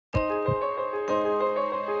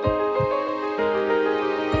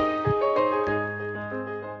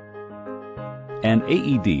An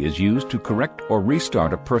AED is used to correct or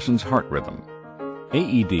restart a person's heart rhythm.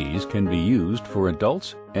 AEDs can be used for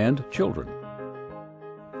adults and children.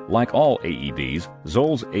 Like all AEDs,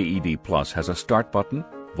 ZOLL's AED Plus has a start button,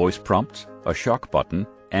 voice prompts, a shock button,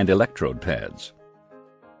 and electrode pads.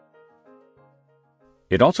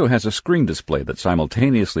 It also has a screen display that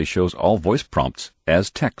simultaneously shows all voice prompts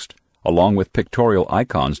as text, along with pictorial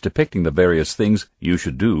icons depicting the various things you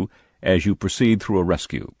should do as you proceed through a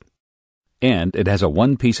rescue. And it has a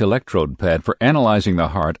one-piece electrode pad for analyzing the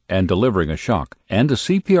heart and delivering a shock, and a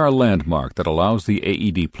CPR landmark that allows the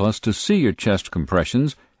AED Plus to see your chest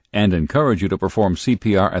compressions and encourage you to perform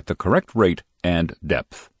CPR at the correct rate and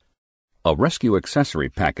depth. A rescue accessory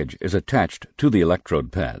package is attached to the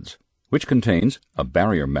electrode pads, which contains a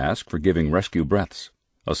barrier mask for giving rescue breaths,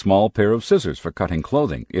 a small pair of scissors for cutting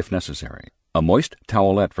clothing if necessary, a moist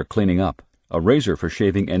towelette for cleaning up, a razor for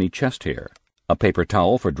shaving any chest hair, a paper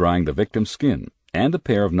towel for drying the victim's skin, and a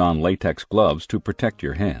pair of non-latex gloves to protect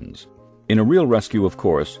your hands. In a real rescue, of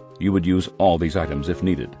course, you would use all these items if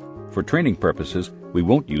needed. For training purposes, we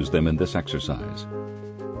won't use them in this exercise.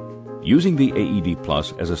 Using the AED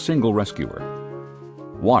Plus as a single rescuer.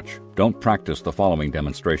 Watch, don't practice the following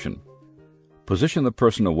demonstration. Position the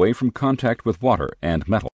person away from contact with water and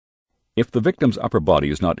metal. If the victim's upper body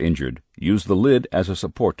is not injured, use the lid as a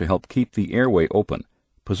support to help keep the airway open.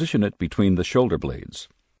 Position it between the shoulder blades.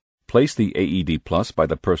 Place the AED Plus by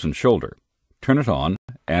the person's shoulder. Turn it on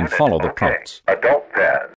and follow the prompts. Adult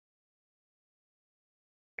pads.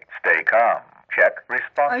 Stay calm. Check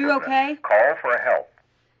responsiveness. Are you okay? Call for help.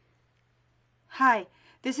 Hi,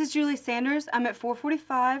 this is Julie Sanders. I'm at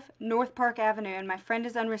 445 North Park Avenue and my friend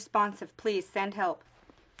is unresponsive. Please send help.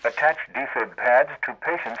 Attach defib pads to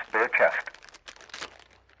patient's bare chest.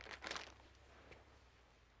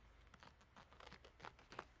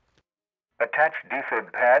 Attach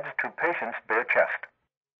defib pads to patient's bare chest.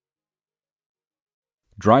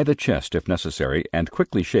 Dry the chest if necessary and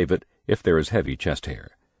quickly shave it if there is heavy chest hair.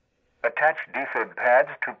 Attach defib pads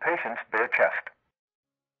to patient's bare chest.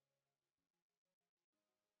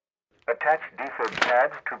 Attach defib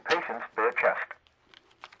pads to patient's bare chest.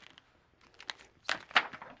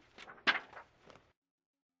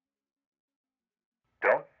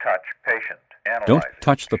 Don't touch patient. Don't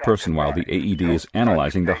touch the person while the AED is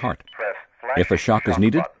analyzing the heart. If a shock is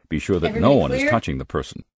needed, be sure that no one is touching the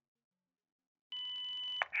person.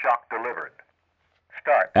 Shock delivered.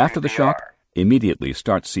 Start After the CPR. shock, immediately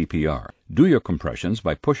start CPR. Do your compressions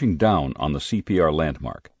by pushing down on the CPR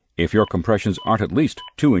landmark. If your compressions aren't at least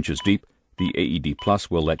 2 inches deep, the AED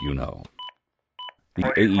Plus will let you know. The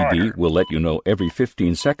Push AED harder. will let you know every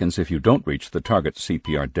 15 seconds if you don't reach the target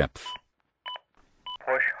CPR depth.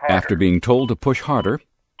 Push harder. After being told to push harder,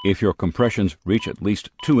 if your compressions reach at least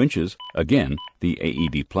 2 inches, again, the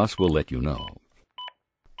AED Plus will let you know.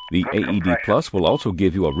 The Good AED compression. Plus will also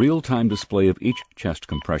give you a real-time display of each chest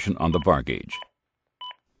compression on the bar gauge.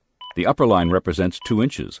 The upper line represents 2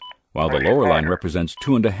 inches, while the Push lower line harder. represents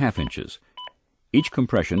 2.5 inches. Each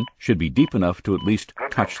compression should be deep enough to at least Good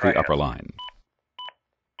touch the compression. upper line.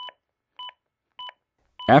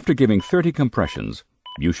 After giving 30 compressions,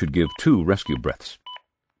 you should give 2 rescue breaths.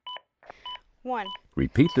 1.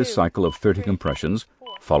 Repeat this 2, cycle of 30 3, compressions, 4,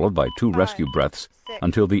 followed by 2 5, rescue breaths, 6,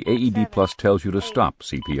 until the AED 7, Plus tells you to 8, stop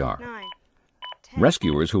CPR. 9, 10,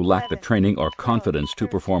 Rescuers who lack the 11, training or 12, confidence to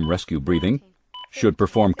 13, perform rescue breathing 14, should 15,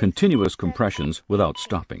 perform 16, continuous 17, compressions without 18,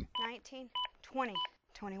 stopping. 19, 20,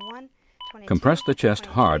 21, 22, Compress the chest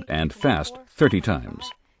 23, hard and fast 24, 30 25,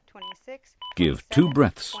 times. 26, Give 27, 2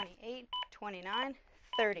 breaths. 28, 29,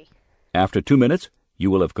 30. After 2 minutes, you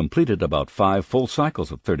will have completed about 5 full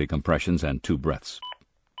cycles of 30 compressions and 2 breaths.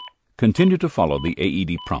 Continue to follow the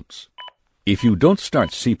AED prompts. If you don't start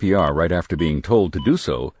CPR right after being told to do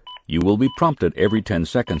so, you will be prompted every 10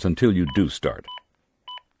 seconds until you do start.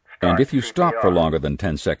 And if you stop for CPR. longer than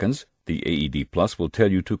 10 seconds, the AED Plus will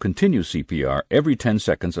tell you to continue CPR every 10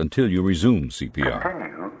 seconds until you resume CPR.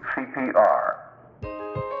 Continue CPR.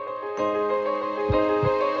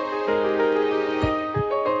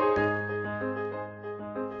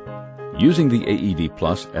 Using the AED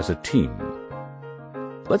Plus as a team.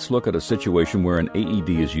 Let's look at a situation where an AED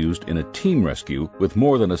is used in a team rescue with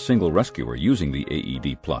more than a single rescuer using the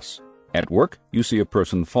AED Plus. At work, you see a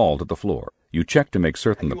person fall to the floor. You check to make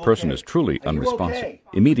certain the person is truly unresponsive.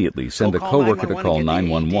 Immediately send a coworker to call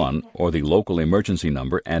 911 or the local emergency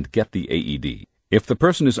number and get the AED. If the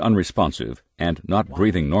person is unresponsive and not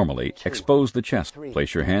breathing normally, expose the chest.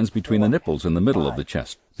 Place your hands between the nipples in the middle of the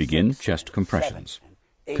chest. Begin chest compressions.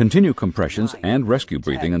 Continue compressions and rescue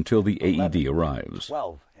breathing until the AED arrives.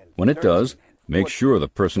 When it does, Make sure the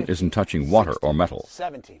person isn't touching water or metal.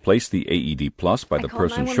 Place the AED Plus by the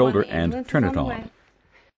person's shoulder and turn it on.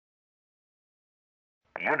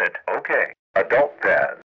 Unit OK. Adult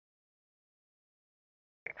pads.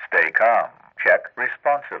 Stay calm. Check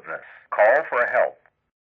responsiveness. Call for help.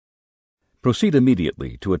 Proceed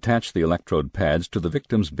immediately to attach the electrode pads to the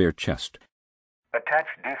victim's bare chest. Attach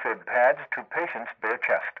defib pads to patient's bare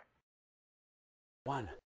chest. 1,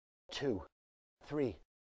 2, 3,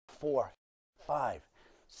 4, 5,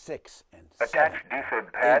 6, and 7. Attach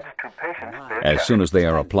defib pads to patient's bare As chest. soon as they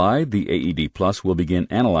are applied, the AED Plus will begin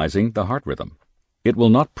analyzing the heart rhythm. It will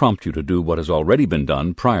not prompt you to do what has already been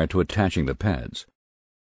done prior to attaching the pads.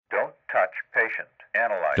 Don't touch patient.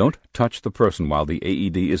 Analyze. Don't touch the person while the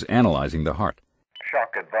AED is analyzing the heart.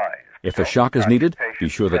 Shock advised. If a Don't shock is touch needed, patient. be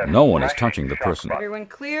sure that Press no one is flashing touching the shock person. button. Everyone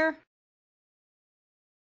clear?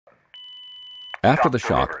 After Shock the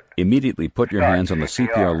shock, delivered. immediately put your Start hands on the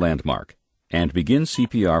CPR. CPR landmark and begin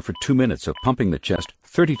CPR for 2 minutes of pumping the chest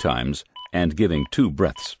 30 times and giving 2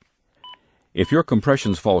 breaths. If your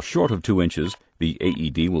compressions fall short of 2 inches, the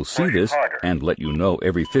AED will see Push this harder. and let you know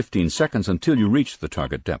every 15 seconds until you reach the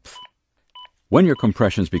target depth. When your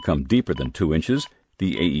compressions become deeper than 2 inches,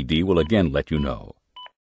 the AED will again let you know.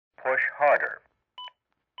 Push harder.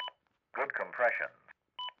 Good compression.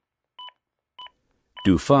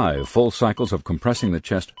 Do 5 full cycles of compressing the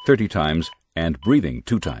chest 30 times and breathing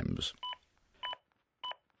 2 times.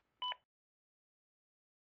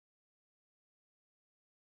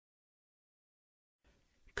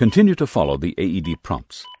 Continue to follow the AED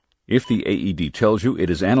prompts. If the AED tells you it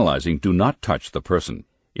is analyzing, do not touch the person.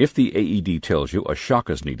 If the AED tells you a shock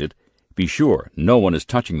is needed, be sure no one is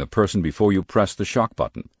touching the person before you press the shock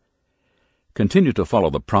button. Continue to follow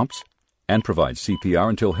the prompts and provide CPR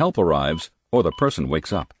until help arrives or the person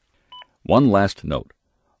wakes up. One last note.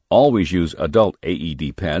 Always use adult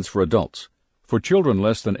AED pads for adults. For children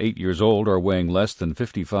less than 8 years old or weighing less than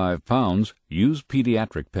 55 pounds, use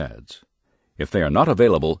pediatric pads. If they are not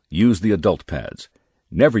available, use the adult pads.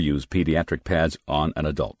 Never use pediatric pads on an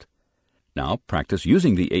adult. Now practice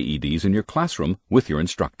using the AEDs in your classroom with your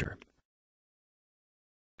instructor.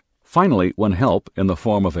 Finally, when help in the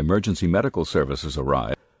form of emergency medical services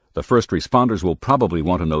arrive, the first responders will probably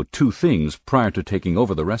want to know 2 things prior to taking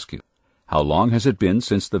over the rescue. How long has it been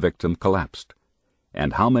since the victim collapsed?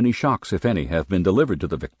 And how many shocks, if any, have been delivered to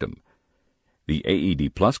the victim? The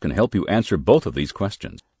AED Plus can help you answer both of these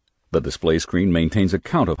questions. The display screen maintains a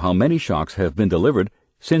count of how many shocks have been delivered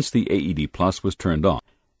since the AED Plus was turned on,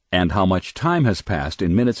 and how much time has passed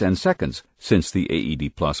in minutes and seconds since the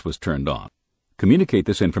AED Plus was turned on. Communicate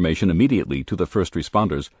this information immediately to the first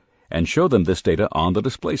responders and show them this data on the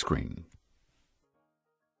display screen.